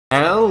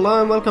Hello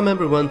and welcome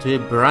everyone to a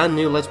brand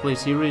new Let's Play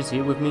series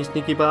here with me,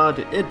 Sneaky Bard.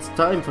 It's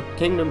time for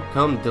Kingdom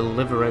Come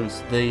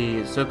Deliverance,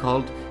 the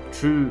so-called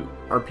true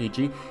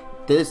RPG.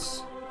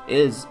 This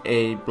is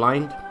a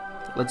blind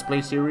Let's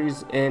Play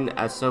series, in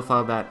as so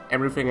far that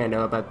everything I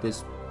know about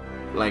this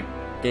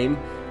game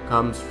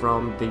comes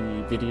from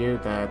the video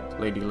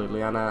that Lady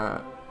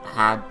Liliana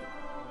had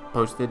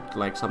posted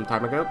some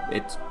time ago.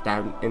 It's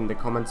down in the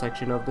comment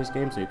section of this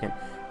game, so you can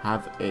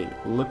have a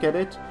look at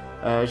it.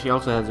 She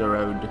also has her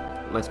own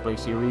Let's Play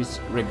series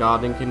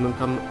regarding Kingdom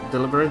Come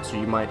Deliverance, so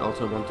you might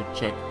also want to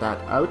check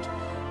that out.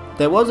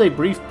 There was a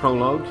brief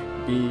prologue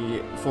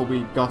before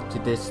we got to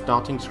this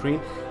starting screen.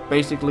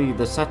 Basically,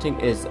 the setting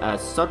is as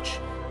such: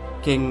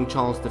 King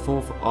Charles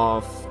IV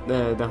of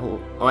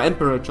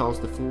Emperor Charles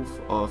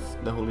IV of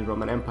the Holy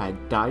Roman Empire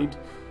died.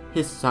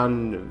 His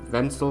son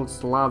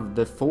Wenceslav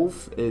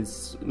IV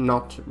is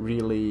not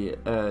really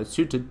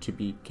suited to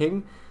be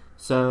king,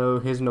 so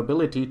his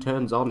nobility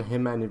turns on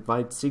him and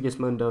invites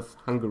Sigismund of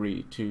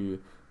Hungary to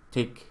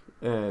take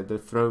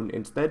the throne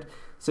instead.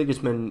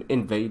 Sigismund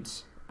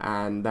invades,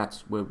 and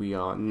that's where we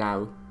are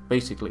now,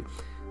 basically.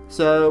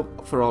 So,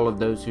 for all of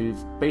those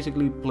who've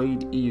basically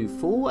played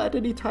EU4 at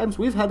any times,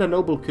 we've had a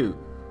noble coup.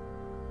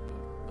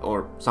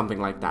 Or something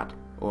like that.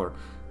 Or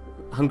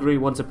Hungary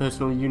wants a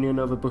personal union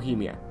over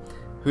Bohemia.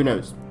 Who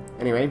knows?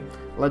 Anyway,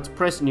 let's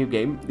press new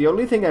game. The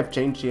only thing I've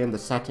changed here in the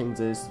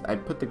settings is I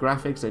put the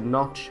graphics a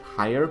notch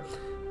higher,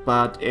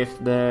 but if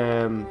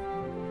the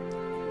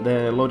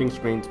loading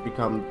screens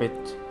become a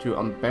bit too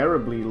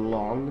unbearably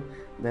long,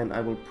 then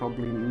I will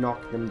probably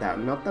knock them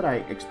down. Not that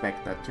I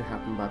expect that to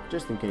happen, but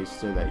just in case,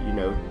 so that you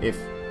know, if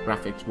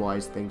graphics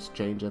wise things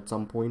change at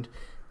some point,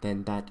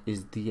 then that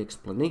is the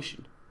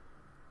explanation.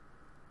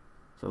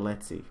 So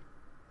let's see.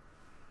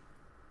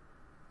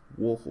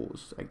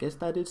 Warhorse, I guess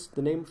that is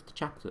the name of the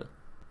chapter.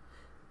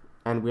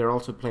 And we're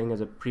also playing as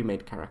a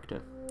pre-made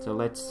character. So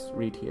let's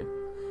read here.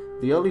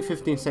 The early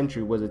 15th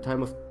century was a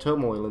time of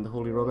turmoil in the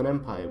Holy Roman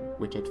Empire,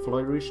 which had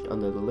flourished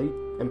under the late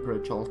Emperor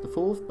Charles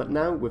IV, but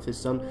now with his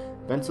son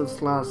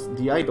Wenceslav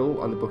the Idol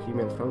on the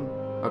Bohemian throne.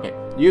 Okay,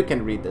 you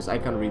can read this, I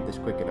can't read this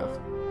quick enough.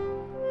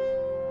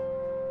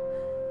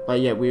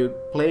 But yeah, we're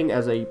playing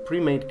as a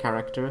pre-made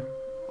character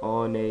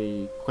on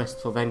a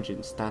quest for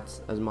vengeance.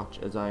 That's as much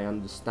as I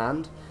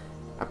understand.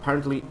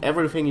 Apparently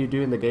everything you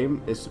do in the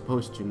game is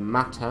supposed to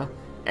matter.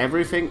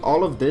 Everything,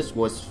 all of this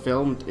was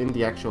filmed in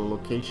the actual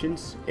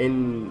locations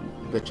in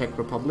the Czech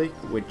Republic,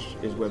 which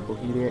is where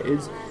Bohemia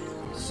is.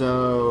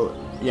 So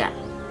yeah,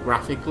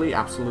 graphically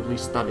absolutely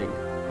stunning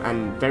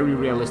and very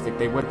realistic.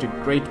 They went to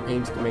great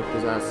pains to make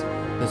this as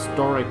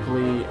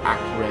historically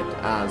accurate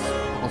as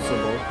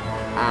possible,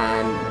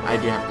 and I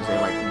do have to say,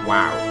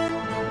 wow.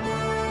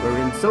 We're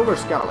in Silver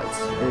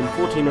Scarlets in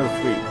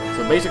 1403,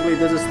 so basically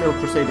this is still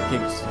Crusader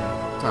Kings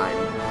time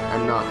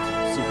and not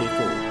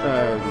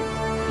CK4,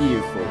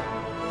 EU4.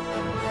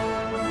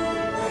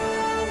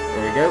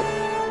 There we go.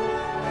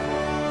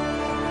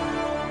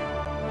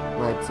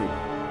 Let's see.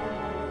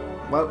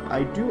 Well,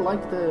 I do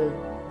like the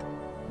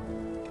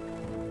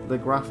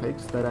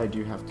graphics, that I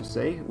do have to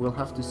say. We'll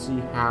have to see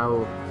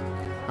how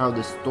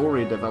the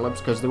story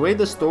develops, because the way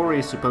the story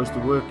is supposed to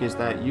work is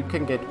that you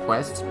can get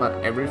quests, but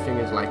everything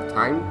is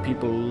timed.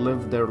 People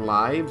live their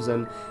lives,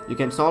 and you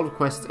can solve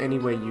quests any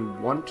way you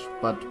want,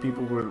 but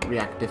people will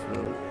react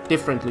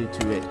differently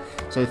to it.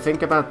 So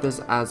think about this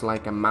as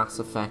like a Mass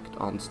Effect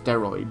on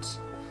steroids.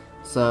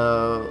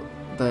 So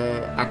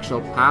the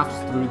actual paths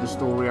through the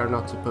story are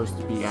not supposed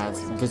to be as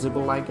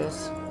visible, I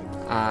guess,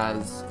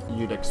 as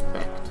you'd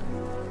expect.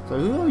 So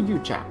who are you,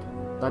 chap?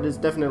 That is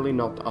definitely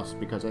not us,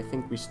 because I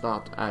think we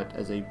start out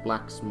as a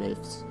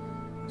blacksmith's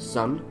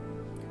son,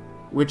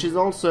 which is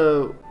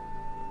also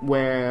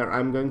where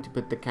I'm going to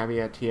put the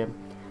caveat here.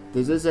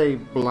 This is a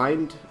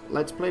blind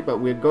Let's Play, but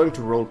we're going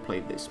to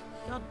roleplay this.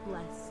 God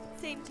bless.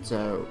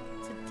 So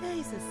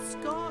today's a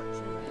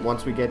scorcher.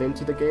 Once we get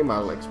into the game,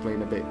 I'll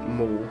explain a bit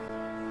more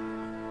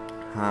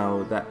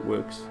how that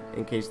works,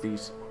 in case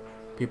these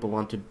people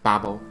want to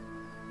babble.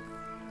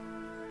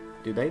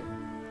 Do they?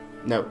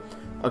 No.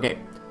 Okay.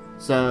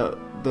 So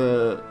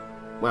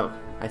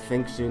I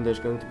think soon there's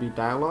going to be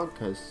dialogue,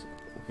 because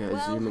we're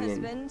zooming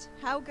in. Well, husband,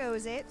 how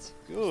goes it?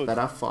 Good. Is that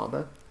our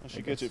father? I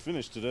should get it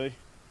finished today.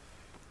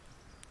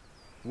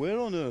 Where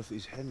on earth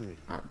is Henry?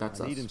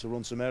 That's I need us. him to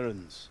run some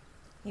errands.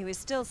 He was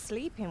still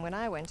sleeping when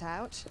I went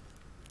out.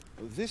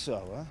 At this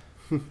hour?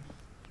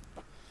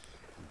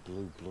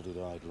 Blue-blooded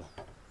idler.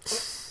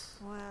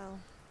 Well,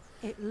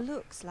 it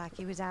looks like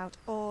he was out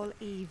all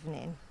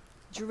evening,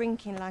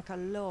 drinking like a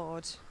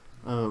lord.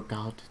 Oh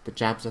god, the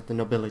jabs at the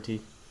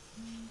nobility.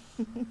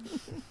 Go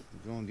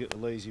and get the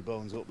lazy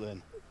bones up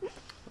then.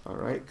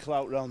 Alright.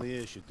 Clout round the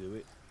ear should do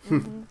it.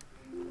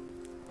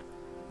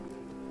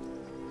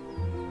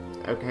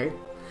 Okay.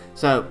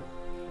 So,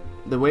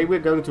 the way we're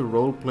going to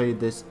roleplay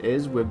this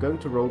is, we're going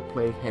to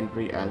roleplay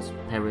Henry as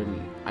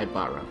Perrin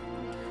Aybara.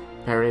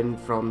 Perrin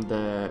from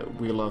the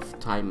Wheel of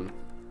Time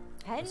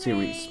Henry,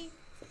 series.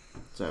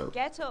 So,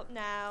 get up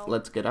now.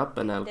 let's get up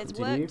and I'll There's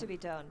continue. work to be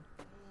done.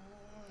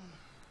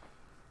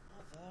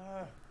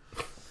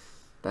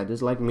 That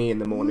is like me in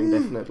the morning,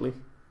 definitely.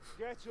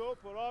 Get up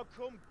or I'll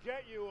come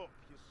get you up,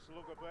 you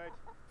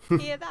slugabed.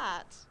 Hear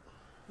that?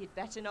 You'd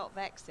better not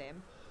vex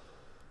him.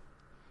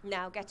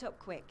 Now get up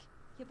quick.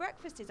 Your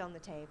breakfast is on the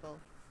table.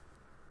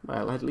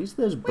 Well, at least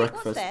there's Wait,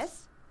 breakfast. what's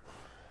this?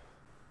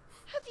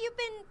 Have you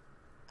been...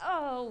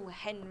 Oh,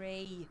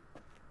 Henry.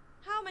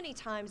 How many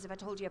times have I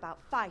told you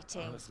about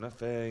fighting? Oh, it's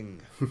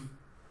nothing.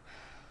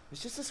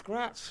 It's just a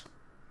scratch.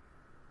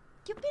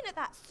 You've been at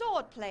that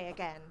sword play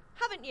again,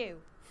 haven't you?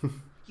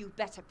 You'd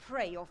better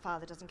pray your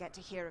father doesn't get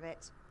to hear of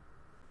it.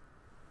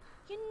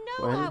 You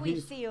know Well, how he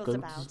he's feels going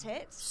about to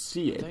it.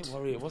 See it, Don't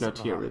worry, it if wasn't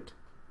not hear bad. it.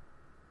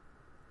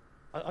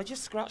 I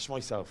just scratched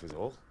myself is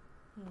all.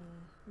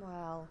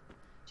 Well,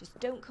 just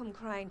don't come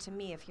crying to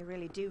me if you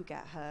really do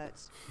get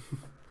hurt.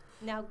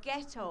 Now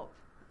get up.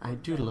 I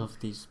do love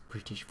these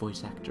British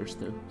voice actors,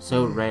 though.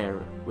 So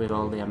rare with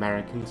all the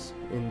Americans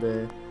in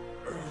the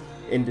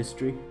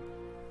industry.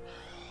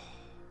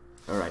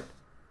 Alright.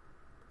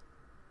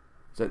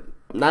 So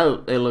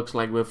now it looks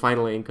like we're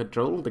finally in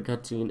control. The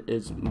cutscene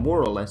is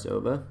more or less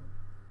over.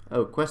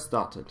 Oh, quest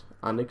started.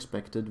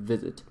 Unexpected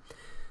visit.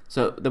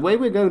 So the way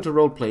we're going to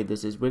roleplay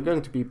this is we're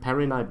going to be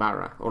Perrin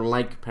Aybara, or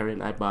like Perrin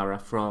Aybara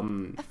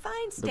from A fine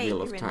The state Wheel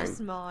you're of in Time. this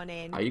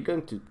morning. Are you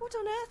going to... What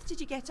on earth did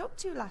you get up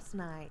to last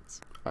night?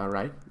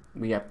 Alright,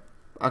 we have...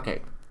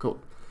 Okay, cool.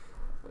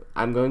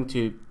 I'm going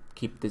to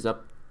keep this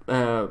up,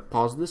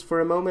 pause this for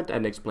a moment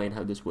and explain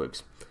how this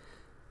works.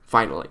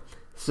 Finally.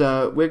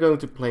 So, we're going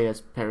to play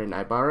as Perrin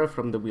Aybara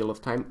from The Wheel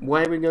of Time.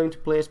 Why are we going to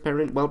play as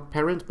Perrin? Well,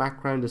 Perrin's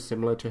background is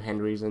similar to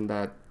Henry's in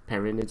that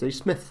Perrin is a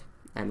smith,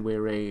 and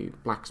we're a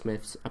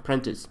blacksmith's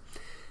apprentice.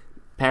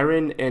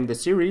 Perrin in the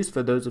series,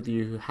 for those of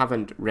you who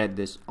haven't read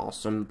this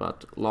awesome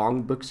but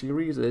long book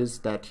series, is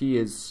that he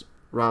is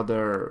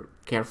rather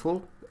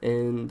careful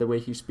in the way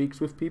he speaks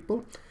with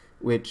people,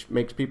 which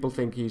makes people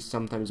think he's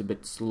sometimes a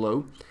bit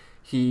slow.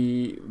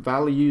 He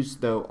values,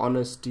 though,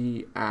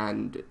 honesty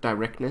and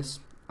directness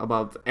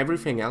above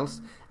everything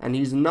else, and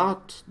he's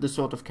not the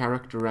sort of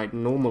character I'd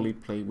normally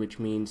play, which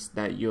means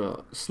that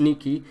you're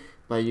sneaky,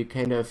 but you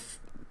kind of...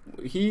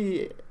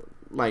 He,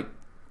 like,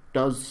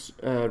 does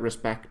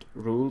respect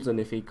rules, and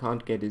if he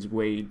can't get his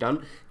way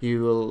done, he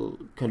will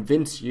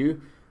convince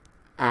you,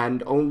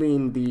 and only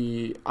in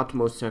the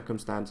utmost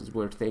circumstances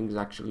where things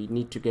actually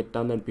need to get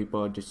done and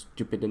people are just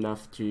stupid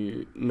enough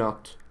to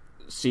not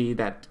see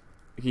that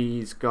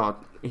he's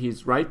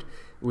right,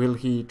 will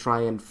he try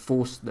and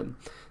force them.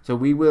 So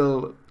we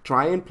will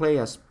try and play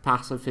as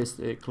pacifist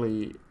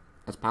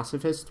as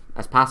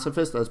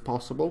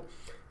possible,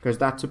 because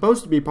that's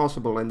supposed to be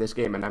possible in this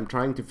game, and I'm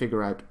trying to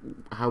figure out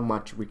how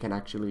much we can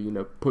actually,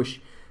 push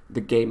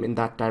the game in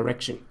that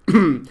direction.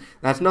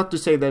 That's not to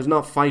say there's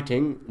not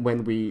fighting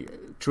when we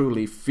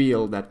truly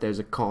feel that there's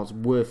a cause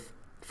worth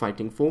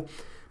fighting for,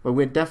 but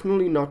we're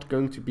definitely not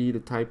going to be the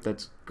type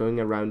that's going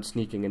around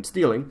sneaking and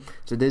stealing.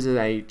 So this is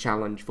a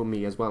challenge for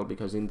me as well,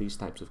 because in these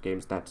types of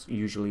games that's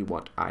usually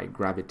what I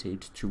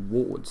gravitate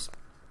towards.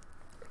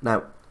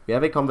 Now, we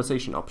have a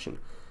conversation option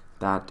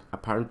that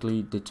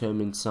apparently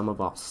determines some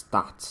of our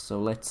stats, so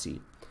let's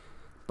see.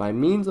 By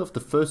means of the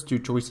first two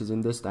choices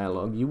in this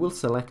dialogue, you will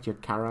select your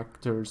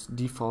character's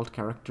default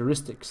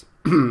characteristics.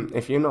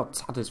 If you're not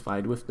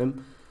satisfied with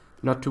them,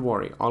 not to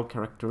worry, all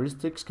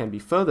characteristics can be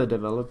further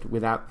developed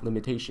without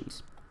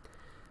limitations.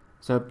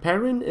 So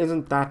Perrin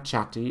isn't that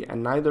chatty,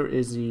 and neither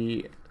is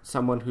he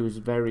someone who's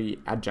very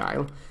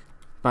agile,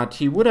 but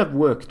he would have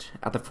worked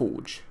at the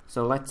forge.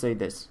 So let's say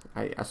this.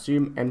 I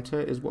assume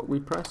enter is what we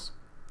press.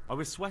 I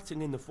was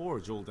sweating in the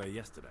forge all day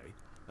yesterday,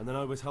 and then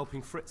I was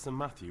helping Fritz and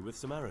Matthew with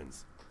some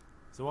errands.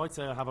 So I'd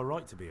say I have a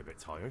right to be a bit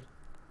tired.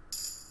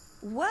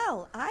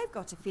 Well, I've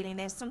got a feeling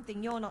there's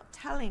something you're not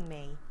telling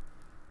me.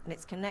 And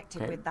it's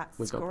connected with that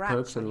we've got scratch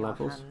perks on and your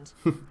levels. hand.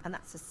 And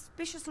that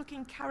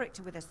suspicious-looking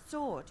character with a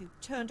sword who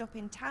turned up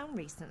in town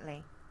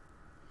recently.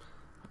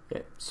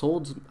 Yeah,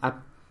 swords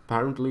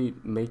apparently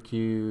make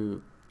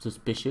you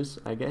suspicious,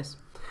 I guess.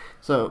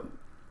 So,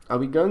 are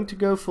we going to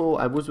go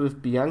for, I was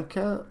with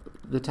Bianca,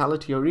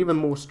 vitality, or even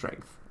more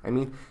strength? I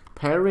mean,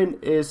 Perrin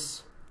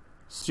is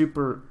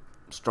super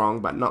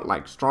strong, but not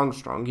like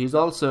strong. He's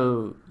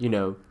also,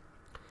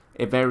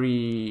 a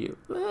very,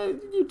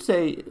 you'd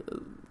say,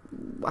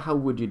 how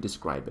would you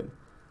describe him?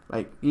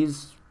 Like,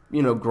 he's,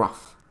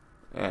 gruff,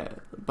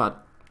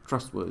 but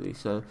trustworthy.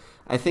 So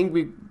I think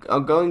we are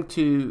going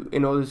to,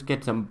 in order to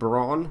get some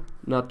brawn,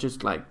 not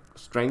just like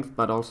strength,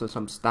 but also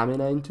some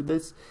stamina into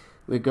this,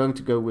 we're going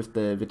to go with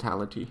the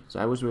vitality. So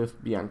I was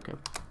with Bianca.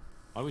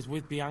 I was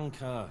with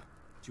Bianca.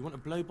 Do you want a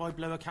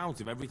blow-by-blow account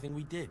of everything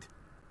we did?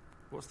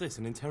 What's this,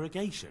 an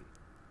interrogation?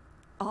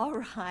 All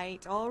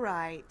right.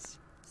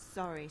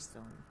 Sorry,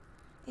 son.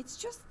 It's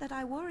just that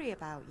I worry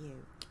about you.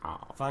 Oh,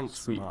 Thanks,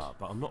 sweet. Ma,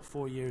 but I'm not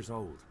 4 years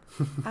old.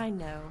 I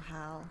know,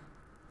 Hal.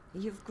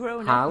 You've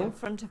grown Hal? up in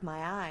front of my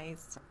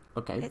eyes.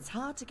 Okay. It's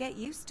hard to get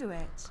used to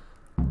it.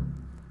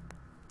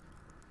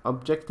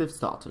 Objective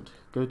started.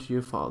 Go to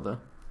your father.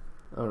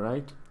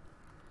 Alright.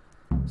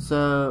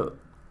 So,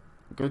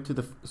 go to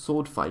the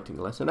sword fighting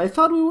lesson. I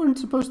thought we weren't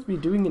supposed to be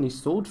doing any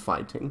sword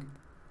fighting.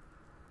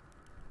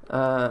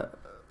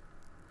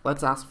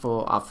 Let's ask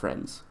for our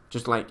friends.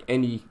 Just like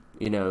any,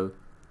 you know,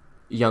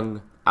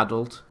 young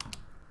adult.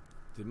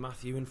 Did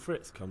Matthew and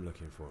Fritz come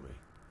looking for me?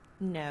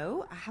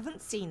 No, I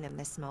haven't seen them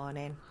this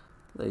morning.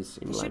 They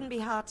seem They like... shouldn't be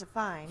hard to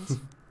find.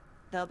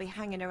 They'll be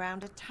hanging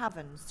around a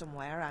tavern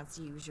somewhere, as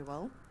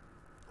usual.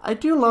 I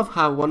do love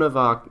how one of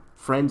our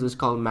friends is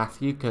called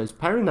Matthew, because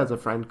Perrin has a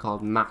friend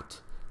called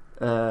Matt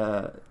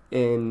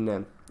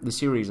in the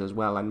series as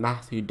well, and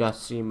Matthew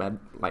does seem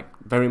like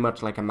very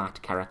much like a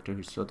Matt character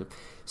who's sort of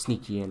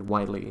sneaky and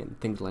wily and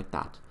things like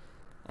that.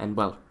 And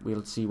well,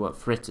 we'll see what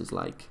Fritz is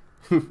like.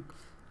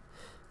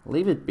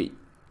 Leave it be.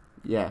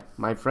 Yeah,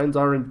 my friends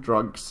aren't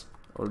drugs,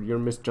 or you're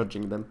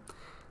misjudging them.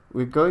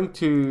 We're going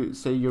to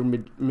say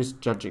you're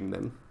misjudging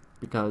them,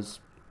 because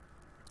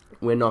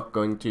we're not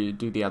going to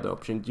do the other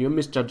option. You're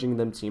misjudging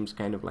them seems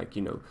kind of like,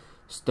 you know,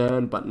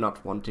 stern but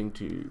not wanting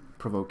to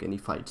provoke any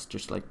fights,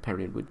 just like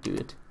Perrin would do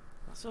it.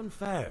 That's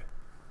unfair.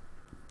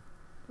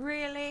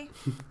 Really?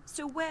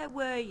 So where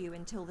were you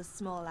until the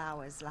small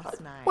hours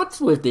last night?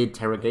 What's with the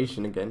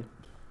interrogation again?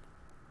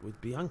 With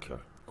Bianca,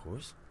 of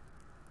course.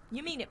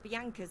 You mean at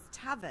Bianca's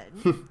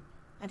tavern?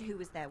 And who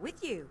was there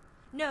with you?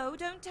 No,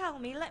 don't tell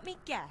me, let me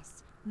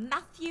guess.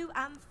 Matthew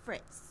and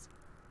Fritz.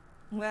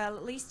 Well,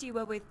 at least you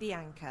were with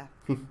Bianca.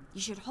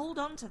 You should hold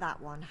on to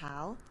that one,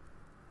 Hal.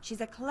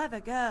 She's a clever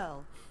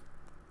girl.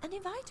 And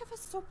invite her for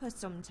supper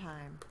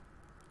sometime.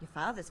 Your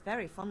father's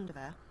very fond of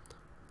her.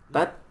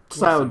 That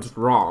sounds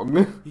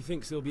wrong. He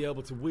thinks he'll be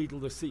able to wheedle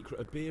the secret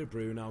of beer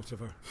brewing out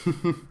of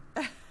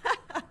her.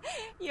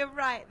 You're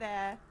right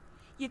there.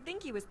 You'd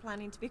think he was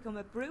planning to become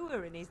a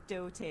brewer in his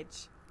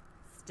dotage.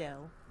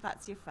 Still,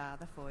 that's your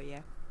father for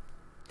you.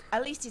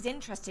 At least he's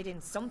interested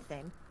in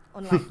something,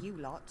 unlike you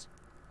lot.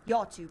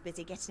 You're too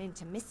busy getting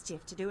into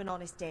mischief to do an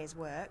honest day's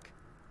work.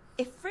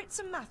 If Fritz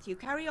and Matthew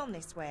carry on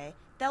this way,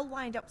 they'll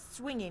wind up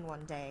swinging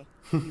one day.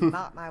 You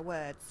mark my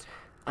words.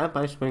 And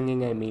by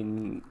swinging, I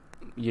mean,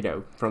 you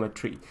know, from a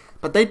tree.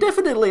 But they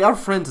definitely, our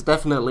friends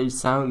definitely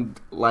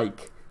sound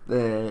like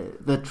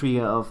the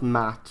trio of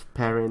Matt,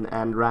 Perrin,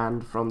 and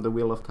Rand from the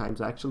Wheel of Times.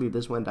 Actually,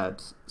 this went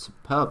out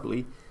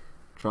superbly,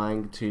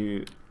 trying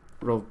to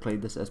roleplay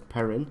this as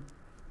Perrin.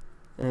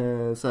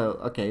 So,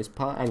 okay, is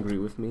Pa angry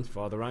with me? Is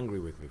father angry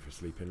with me for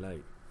sleeping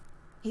late?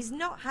 He's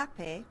not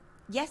happy.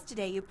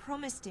 Yesterday you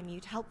promised him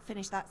you'd help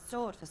finish that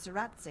sword for Sir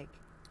Radzig.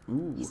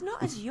 Ooh. He's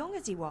not as young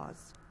as he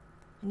was.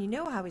 And you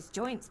know how his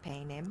joints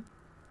pain him.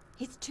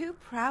 He's too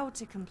proud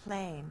to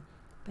complain,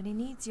 but he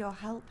needs your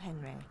help,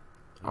 Henry.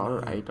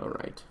 Alright,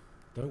 alright.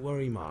 Don't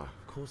worry, Ma.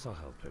 Of course I'll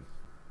help him.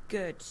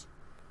 Good.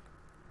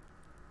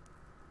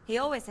 He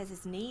always says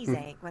his knees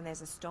ache when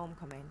there's a storm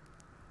coming.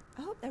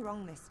 I hope they're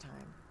wrong this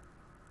time.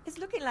 It's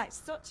looking like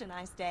such a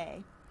nice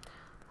day.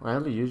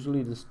 Well,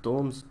 usually the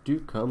storms do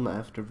come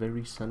after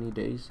very sunny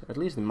days, at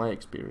least in my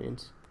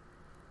experience.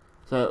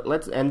 So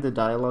let's end the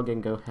dialogue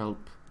and go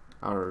help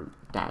our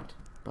dad.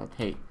 But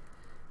hey,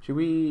 should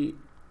we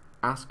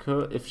ask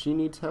her if she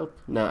needs help?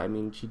 No, I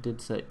mean, she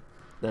did say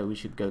that we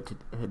should go to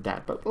her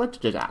dad, but let's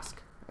just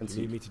ask and Do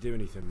see. you need me to do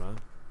anything, Ma?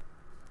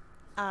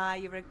 Ah,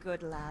 you're a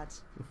good lad.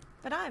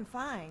 But I'm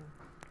fine.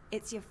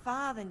 It's your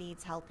father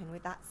needs helping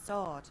with that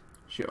sword.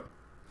 Sure.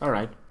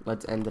 Alright,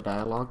 let's end the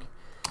dialogue.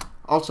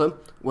 Also,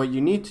 what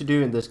you need to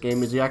do in this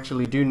game is you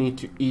actually do need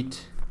to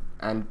eat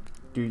and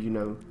do, you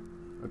know...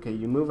 Okay,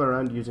 you move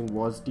around using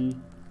WASD,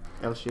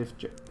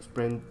 L-shift,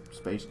 sprint,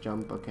 space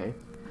jump, okay.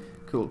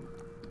 Cool.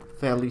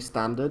 Fairly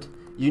standard.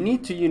 You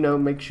need to, you know,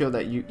 make sure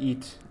that you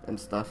eat and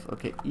stuff.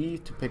 Okay, E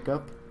to pick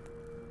up.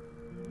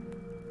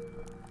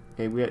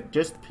 Okay, we are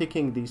just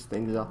picking these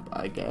things up,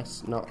 I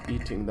guess, not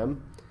eating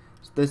them.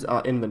 So this is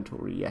our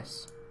inventory,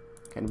 yes.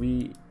 Can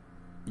we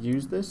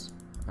use this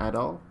at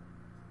all?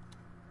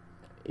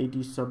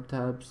 80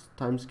 subtabs,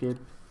 time skip.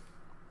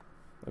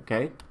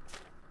 Okay.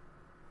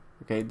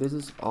 Okay, this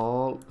is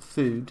all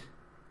food.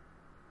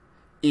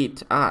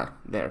 Eat. Ah,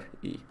 there.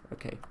 E.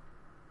 Okay.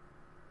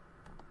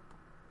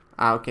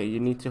 Ah, okay, you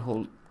need to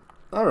hold...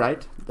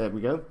 Alright, there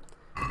we go.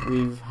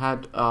 We've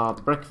had our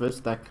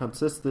breakfast that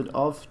consisted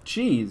of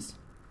cheese.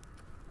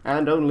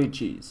 And only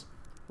cheese.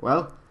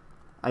 Well,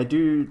 I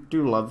do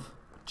love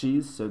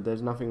cheese, so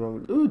there's nothing wrong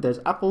with... Ooh, there's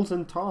apples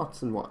and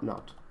tarts and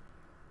whatnot.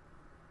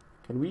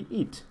 Can we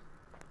eat?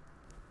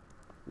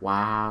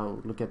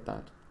 Wow, look at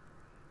that.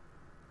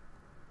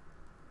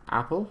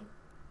 Apple?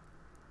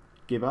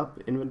 Give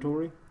up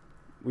inventory?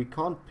 We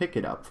can't pick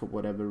it up for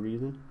whatever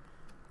reason.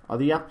 Are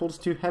the apples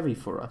too heavy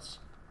for us?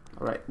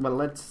 Alright, well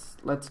let's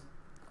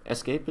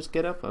escapist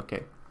get up?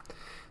 Okay.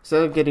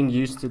 So getting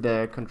used to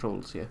the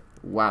controls here.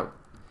 Wow.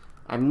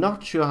 I'm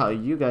not sure how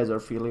you guys are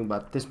feeling,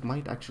 but this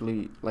might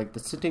actually, like the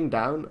sitting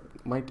down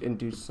might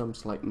induce some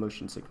slight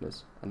motion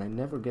sickness. And I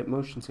never get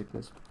motion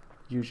sickness,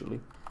 usually.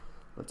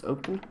 Let's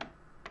open.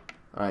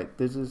 Alright,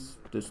 this is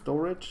the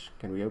storage.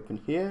 Can we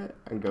open here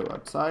and go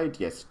outside?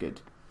 Yes,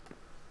 good.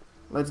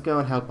 Let's go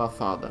and help our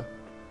father.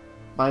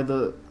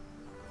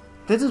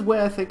 This is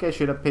where I think I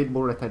should have paid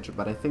more attention,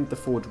 but I think the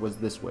forge was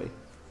this way.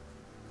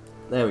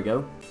 There we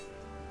go.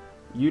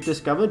 You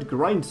discovered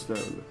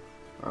grindstone.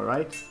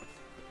 Alright.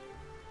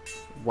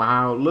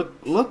 Wow,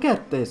 look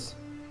at this.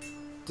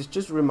 This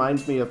just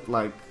reminds me of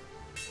like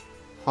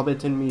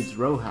Hobbiton meets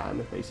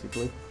Rohan,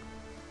 basically.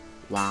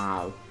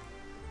 Wow.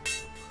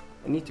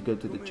 I need to go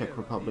to the Czech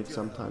Republic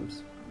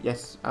sometimes.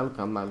 Yes, I'll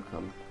come.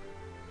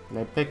 Can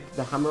I pick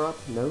the hammer up?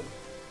 No.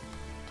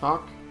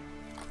 Talk?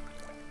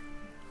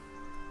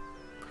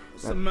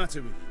 What's the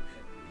matter with you,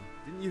 Henry?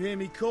 Didn't you hear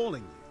me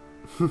calling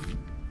you?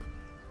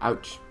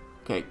 Ouch.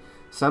 Okay.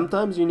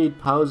 Sometimes you need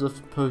powers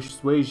of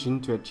persuasion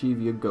to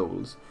achieve your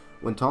goals.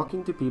 When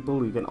talking to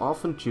people, you can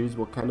often choose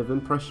what kind of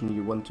impression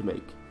you want to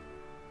make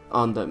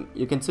on them.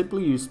 You can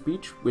simply use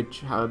speech, which,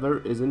 however,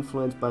 is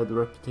influenced by the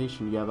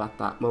reputation you have at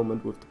that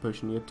moment with the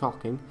person you're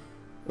talking.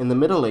 In the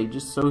Middle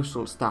Ages,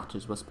 social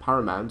status was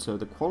paramount, so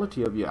the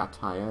quality of your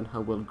attire and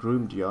how well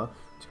groomed you are,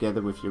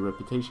 together with your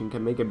reputation,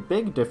 can make a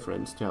big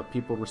difference to how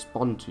people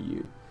respond to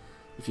you.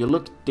 If you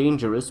look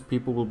dangerous,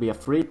 people will be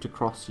afraid to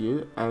cross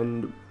you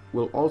and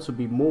will also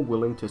be more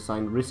willing to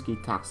assign risky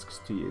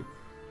tasks to you.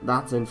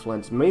 That's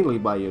influenced mainly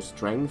by your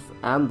strength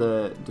and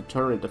the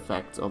deterrent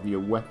effects of your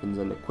weapons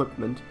and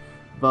equipment,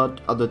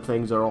 but other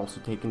things are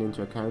also taken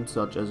into account,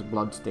 such as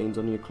bloodstains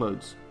on your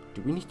clothes.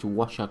 Do we need to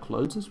wash our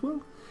clothes as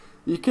well?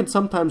 You can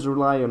sometimes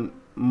rely on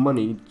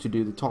money to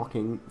do the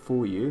talking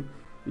for you.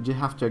 You just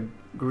have to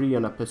agree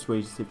on a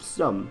persuasive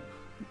sum.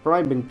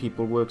 Bribing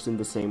people works in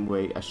the same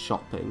way as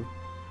shopping.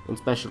 In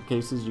special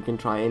cases, you can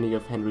try any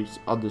of Henry's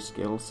other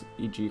skills,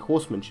 e.g.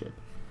 horsemanship.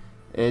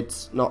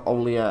 It's not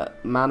only a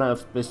manner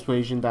of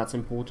persuasion that's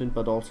important,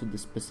 but also the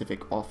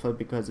specific offer,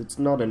 because it's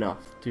not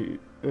enough to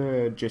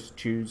just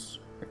choose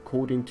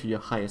according to your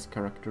highest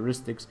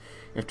characteristics.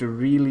 You have to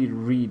really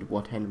read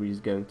what Henry is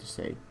going to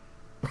say.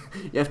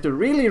 You have to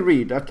really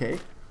read, okay.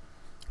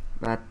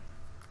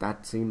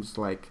 That seems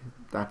like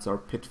that's our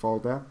pitfall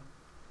there.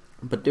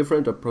 But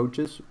different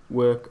approaches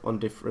work on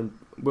different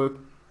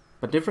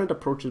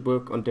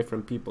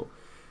people.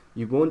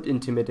 You won't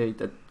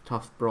intimidate a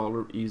tough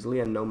brawler easily,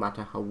 and no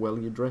matter how well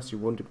you dress, you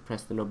won't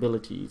impress the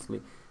nobility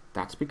easily.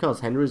 That's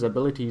because Henry's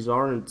abilities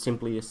aren't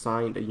simply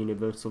assigned a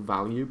universal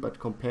value, but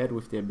compared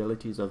with the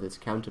abilities of his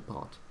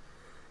counterpart.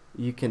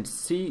 You can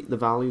see the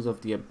values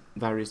of the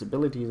various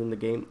abilities in the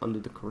game under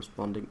the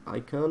corresponding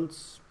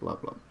icons, blah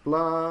blah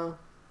blah.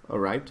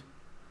 Alright.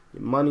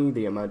 Your money,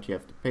 the amount you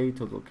have to pay,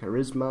 total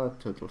charisma,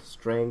 total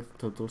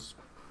strength,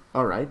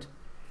 alright.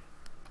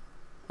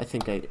 I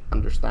think I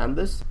understand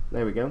this.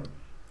 There we go.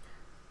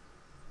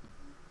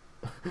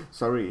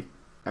 Sorry,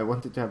 I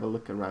wanted to have a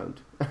look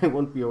around. I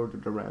won't be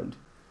ordered around.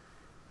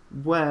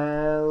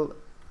 Well,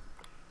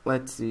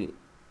 let's see.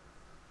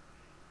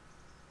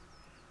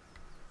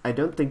 I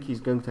don't think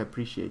he's going to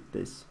appreciate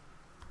this.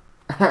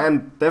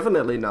 And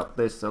definitely not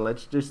this, so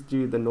let's just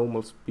do the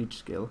normal speech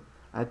skill.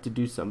 I had to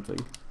do something.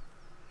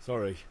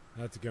 Sorry,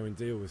 I had to go and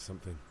deal with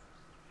something.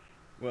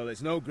 Well,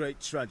 it's no great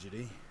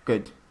tragedy.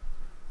 Good.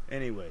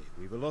 Anyway,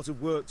 we've a lot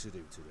of work to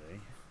do today.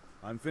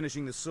 I'm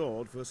finishing the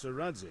sword for Sir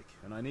Radzik,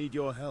 and I need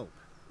your help.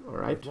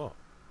 Alright. What?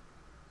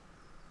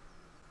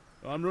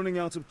 I'm running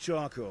out of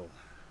charcoal.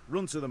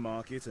 Run to the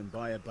market and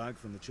buy a bag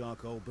from the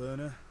charcoal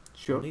burner.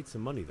 Sure. I need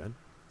some money then.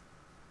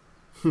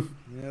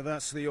 Yeah,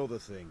 that's the other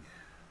thing.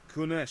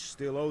 Kunesh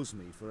still owes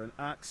me for an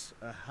axe,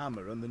 a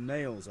hammer, and the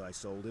nails I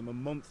sold him a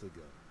month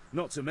ago.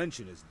 Not to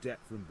mention his debt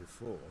from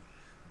before.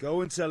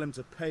 Go and tell him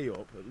to pay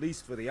up, at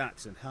least for the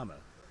axe and hammer,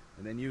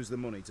 and then use the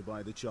money to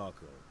buy the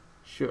charcoal.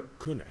 Sure.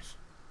 Kunesh?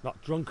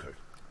 That drunkard?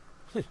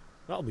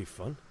 That'll be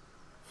fun.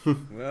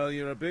 Well,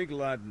 you're a big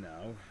lad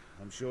now.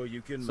 I'm sure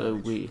you can So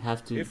manage. we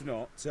have to If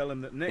not, tell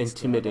him that next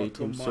intimidate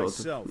time I'll him, come sort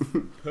myself of.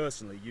 and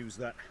personally use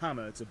that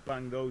hammer to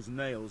bang those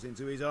nails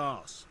into his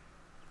arse.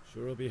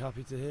 Sure, I'll be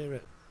happy to hear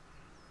it.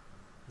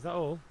 Is that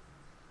all?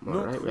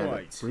 Not we had a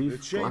quite. brief The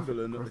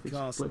Chamberlain at the graphic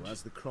castle glitch.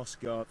 has the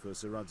crossguard for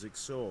Sir Radzik's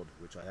sword,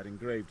 which I had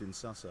engraved in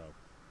Sasau.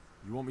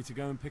 You want me to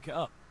go and pick it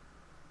up?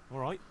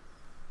 Alright.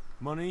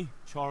 Money,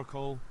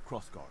 charcoal,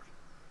 crossguard.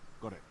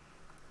 Got it.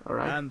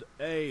 Alright. And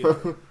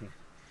ale.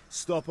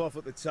 Stop off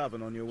at the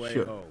tavern on your way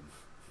Sure. home.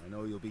 I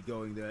know you'll be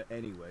going there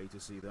anyway to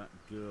see that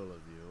girl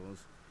of yours.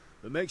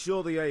 But make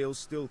sure the ale's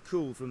still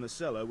cool from the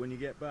cellar when you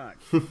get back.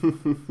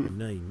 Her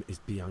name is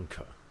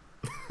Bianca.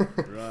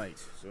 Right,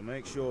 so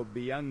make sure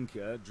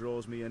Bianca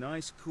draws me a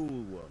nice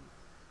cool one.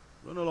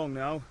 Run along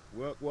now,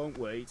 work won't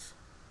wait.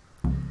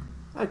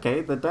 Okay,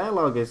 the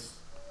dialogue is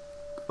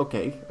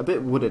okay, a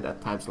bit wooded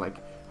at times, like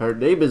her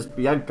name is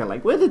Bianca,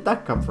 like where did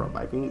that come from?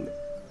 I mean,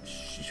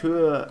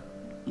 sure,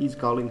 he's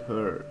calling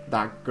her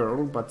that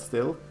girl, but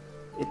still,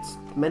 it's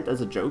meant as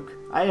a joke.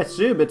 I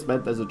assume it's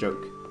meant as a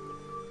joke.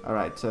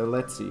 Alright, so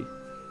let's see.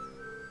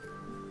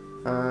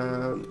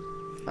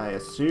 I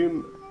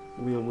assume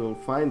we will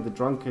find the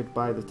drunkard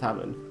by the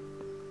tavern.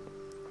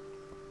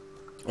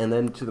 And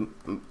then to the...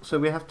 So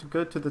we have to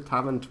go to the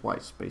tavern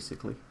twice,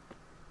 basically.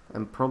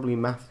 And probably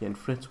Matthew and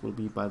Fritz will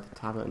be by the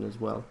tavern as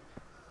well.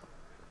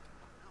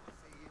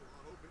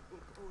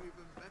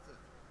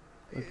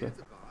 Okay.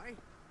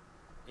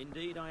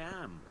 Indeed I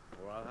am.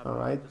 Or I'll have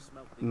Alright, to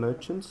smelt the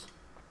merchants.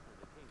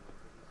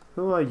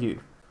 Who are you?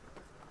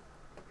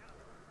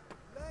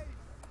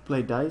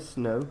 Play dice?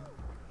 No.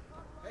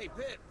 Hey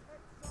Pip,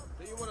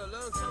 Do you want to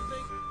learn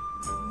something?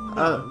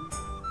 Oh,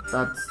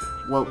 that's...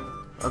 Whoa,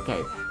 okay.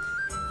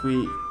 If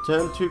we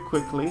turn too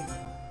quickly...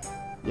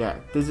 Yeah,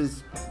 this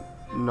is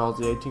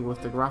nauseating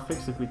with the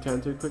graphics if we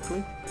turn too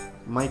quickly.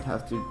 Might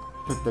have to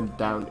put them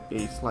down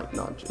a slight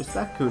notch. Is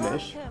that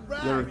Kunish?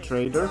 You're a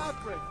trader?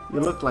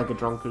 You look like a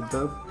drunkard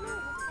though.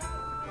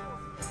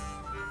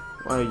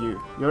 What are you?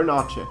 You're an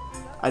archer.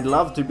 I'd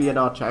love to be an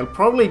archer. I'll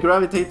probably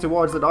gravitate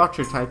towards an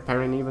archer type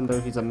Perrin, even though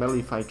he's a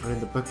melee fighter in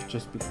the book,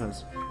 just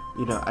because,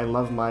 you know, I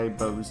love my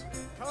bows.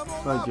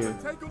 What are you?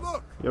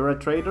 You're a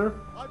trader?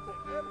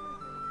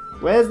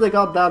 Where's the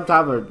goddamn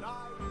tavern?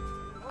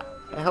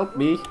 Help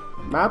me.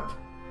 Map?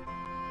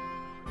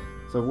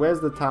 So where's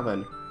the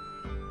tavern?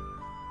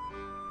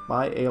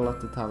 Buy ale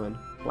at the tavern.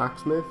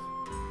 Blacksmith?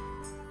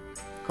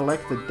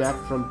 Collect the debt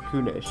from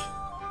Kunish.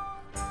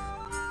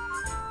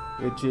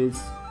 Which is...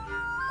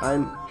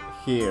 I'm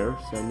here,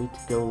 so I need to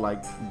go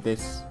like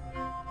this.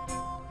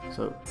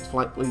 So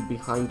slightly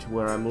behind to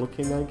where I'm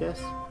looking, I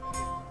guess.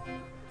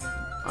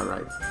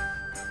 Alright.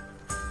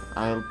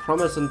 I'll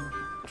promise and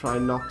try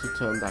not to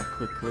turn that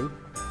quickly.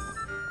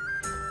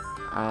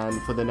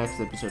 And for the next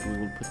episode we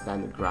will put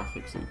down the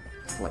graphics in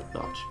slight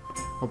notch.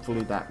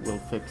 Hopefully that will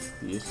fix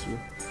the issue.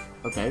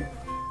 Okay.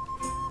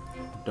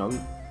 Done.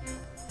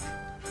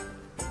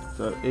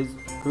 So is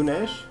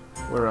Kunesh?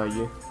 Where are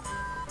you?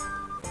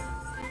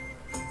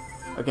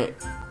 Okay.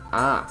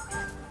 Ah.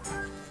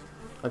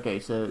 Okay,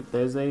 so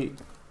there's a...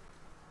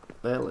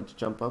 There, let's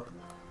jump up.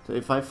 So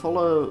if I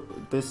follow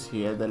this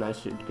here, then I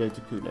should go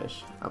to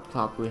Kunesh. Up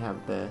top we have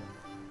the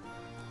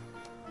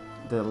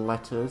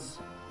letters.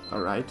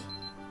 Alright.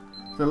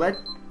 So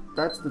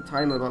that's the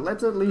timer, but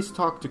let's at least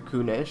talk to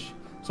Kunesh.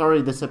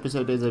 Sorry, this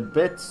episode is a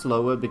bit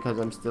slower because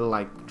I'm still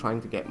like trying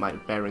to get my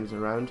bearings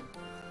around.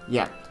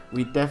 Yeah,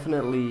 we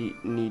definitely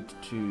need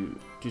to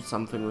do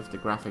something with the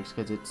graphics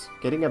because it's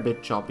getting a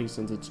bit choppy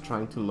since it's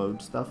trying to load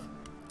stuff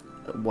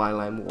while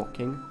I'm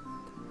walking.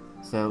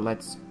 So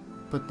let's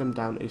put them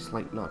down a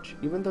slight notch,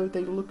 even though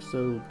they look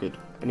so good.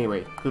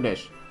 Anyway,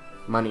 Kunesh,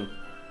 money.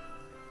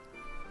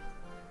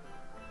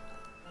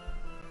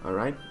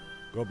 Alright.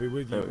 God be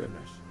with you,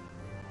 Kunesh.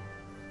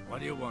 What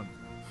do you want?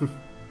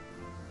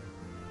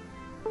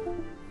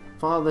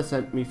 Father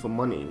sent me for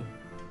money.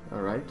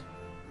 Alright.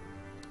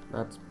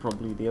 That's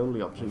probably the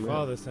only option. My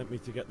father sent me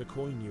to get the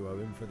coin you owe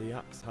him for the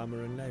axe,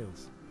 hammer and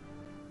nails.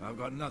 I've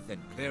got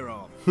nothing. Clear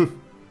off.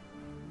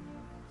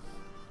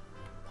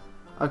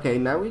 Okay,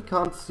 now we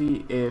can't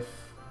see if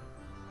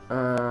we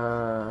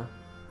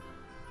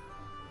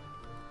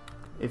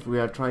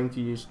are trying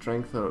to use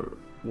strength or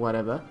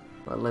whatever.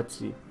 But let's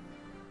see.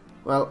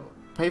 Well,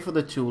 pay for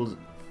the tools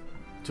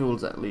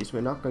at least.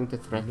 We're not going to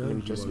threaten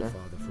him just now.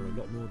 Father for a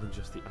lot more than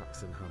just the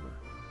axe and hammer.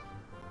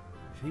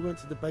 If he went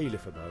to the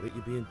bailiff about it,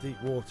 you'd be in deep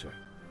water.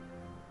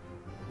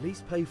 At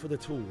least pay for the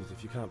tools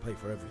if you can't pay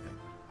for everything.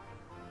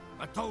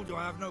 I told you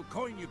I have no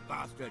coin, you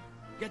bastard.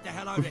 Get the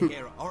hell out of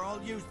here, or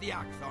I'll use the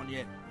axe on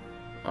you.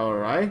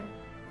 Alright.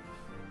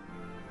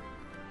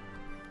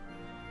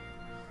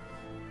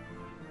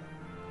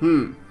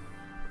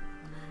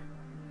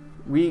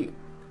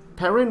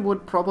 Perrin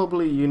would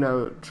probably, you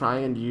know, try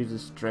and use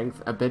his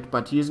strength a bit,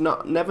 but he's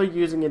never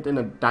using it in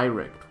a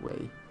direct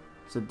way.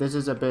 So this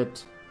is a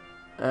bit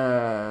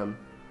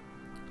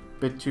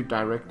too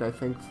direct, I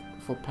think,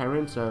 for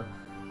Perrin. So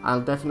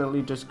I'll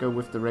definitely just go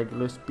with the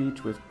regular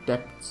speech with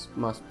debts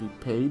must be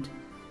paid.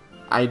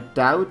 I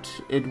doubt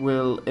it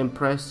will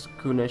impress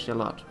Kunesh a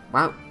lot.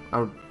 Wow,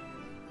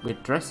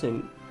 we're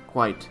dressing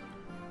quite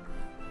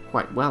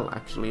well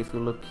actually if you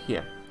look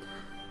here.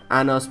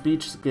 And our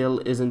speech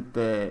skill isn't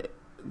the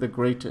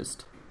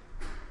greatest.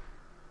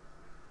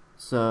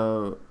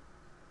 So,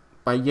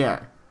 but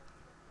yeah.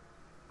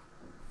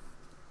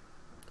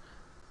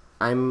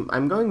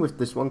 I'm going with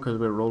this one because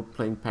we're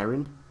role-playing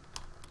Perrin.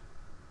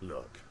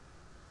 Look,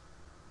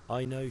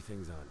 I know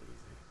things aren't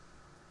easy.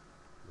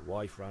 The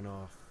wife ran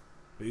off,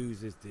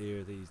 booze is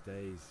dear these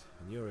days,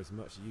 and you're as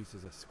much use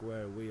as a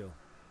square wheel.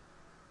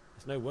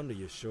 It's no wonder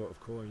you're short of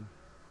coin.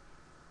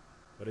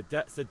 But a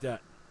debt's a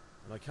debt,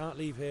 and I can't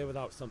leave here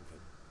without something.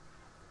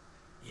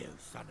 You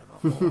son of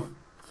a whore.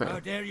 How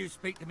dare you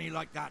speak to me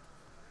like that?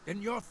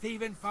 Didn't your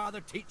thieving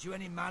father teach you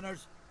any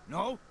manners?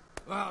 No?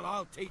 Well,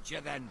 I'll teach you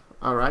then.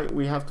 Alright,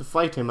 we have to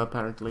fight him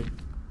apparently.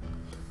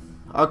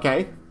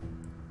 Okay,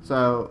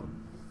 so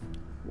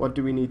what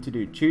do we need to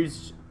do?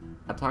 Choose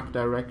attack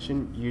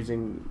direction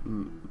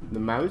using the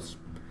mouse.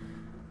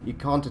 You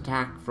can't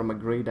attack from a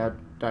grayed out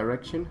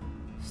direction.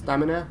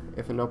 Stamina.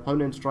 If an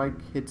opponent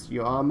strike hits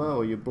your armor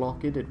or you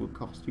block it, it will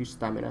cost you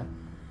stamina.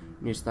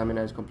 When your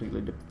stamina is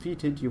completely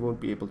depleted, you won't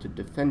be able to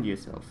defend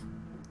yourself.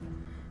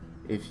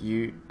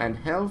 And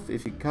health,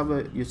 if you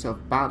cover yourself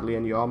badly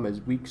and your armor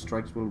is weak,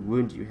 strikes will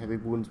wound you. Heavy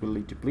wounds will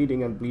lead to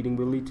bleeding, and bleeding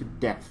will lead to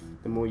death.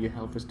 The more your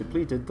health is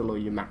depleted, the lower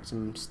your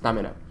maximum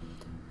stamina.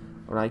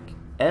 Alright,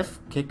 F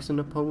kicks an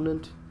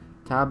opponent.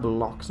 Tab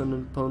locks an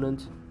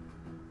opponent.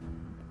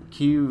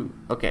 Q,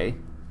 okay.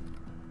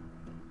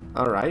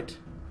 Alright.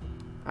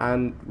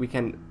 And we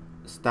can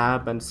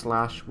stab and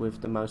slash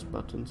with the mouse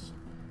buttons.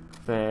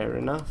 Fair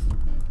enough.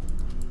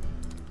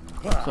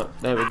 So,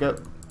 there we go.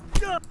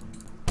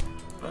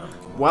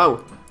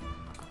 Wow.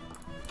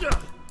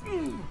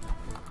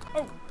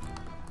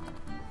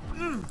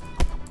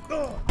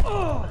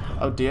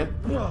 Oh dear.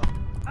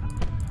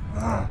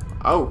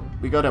 Oh,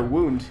 we got a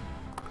wound.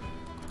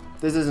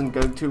 This isn't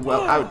going too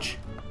well. Ouch.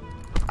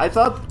 I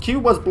thought Q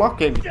was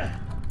blocking.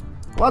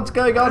 What's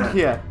going on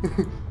here?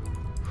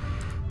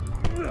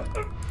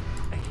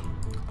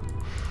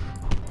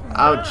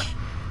 Ouch.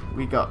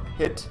 We got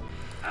hit.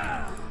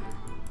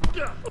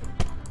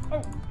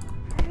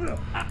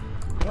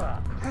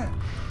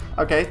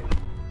 Okay.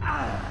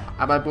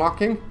 Am I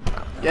blocking?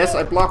 Yes,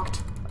 I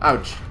blocked.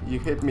 Ouch. You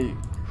hit me.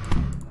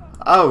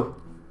 Oh.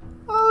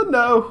 Oh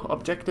no.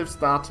 Objective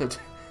started.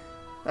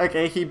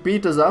 Okay, he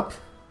beat us up.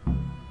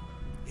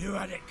 You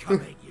had it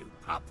coming, you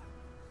pup.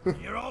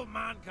 Your old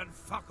man can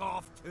fuck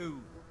off too.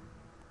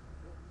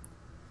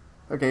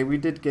 Okay, we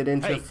did get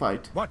into a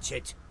fight. Watch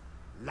it,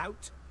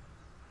 lout.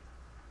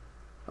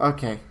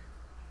 Okay.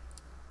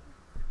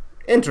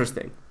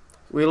 Interesting.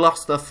 We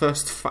lost our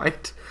first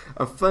fight.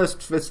 Our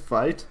first fist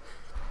fight.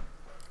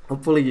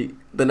 Hopefully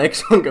the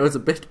next one goes a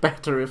bit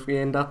better if we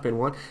end up in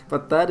one.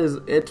 But that is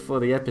it for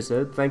the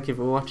episode. Thank you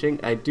for watching.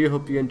 I do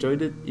hope you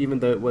enjoyed it, even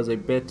though it was a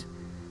bit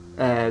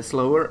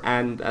slower.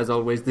 And as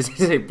always, this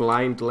is a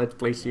blind Let's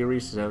Play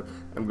series, so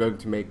I'm going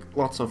to make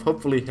lots of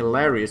hopefully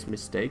hilarious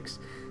mistakes.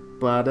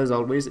 But as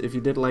always, if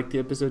you did like the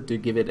episode, do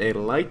give it a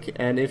like.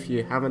 And if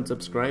you haven't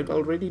subscribed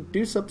already,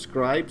 do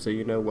subscribe so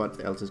you know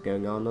what else is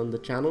going on the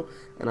channel.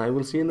 And I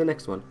will see you in the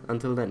next one.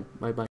 Until then, bye bye.